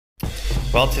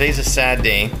Well, today's a sad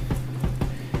day.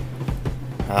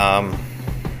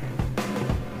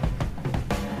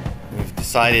 We've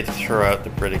decided to throw out the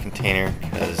Brita container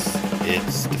because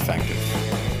it's defective.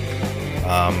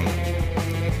 Well,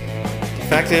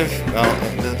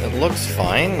 it looks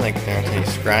fine, like there aren't any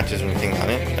scratches or anything on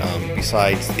it,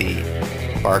 besides the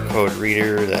barcode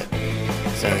reader that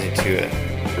sends you to a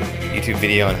YouTube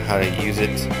video on how to use it,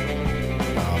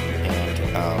 and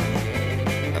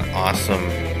an awesome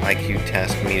IQ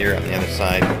test meter on the other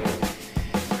side.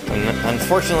 And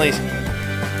unfortunately,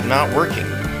 not working,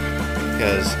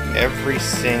 because every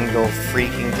single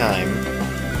freaking time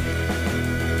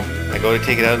I go to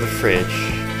take it out of the fridge,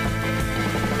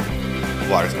 the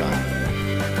water's gone.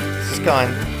 It's just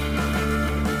gone.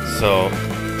 So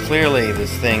clearly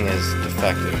this thing is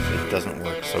defective. It doesn't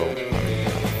work. So I'm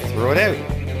gonna throw it out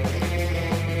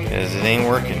because it ain't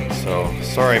working. So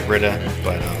sorry, Brita,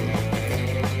 but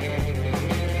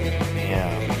yeah,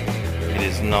 it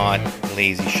is not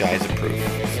lazy Scheisse proof.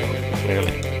 So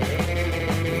clearly,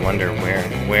 I wonder where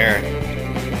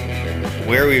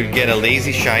we would get a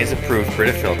lazy Scheisse proof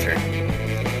Brita filter.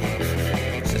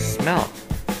 What's the smell?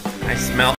 I smell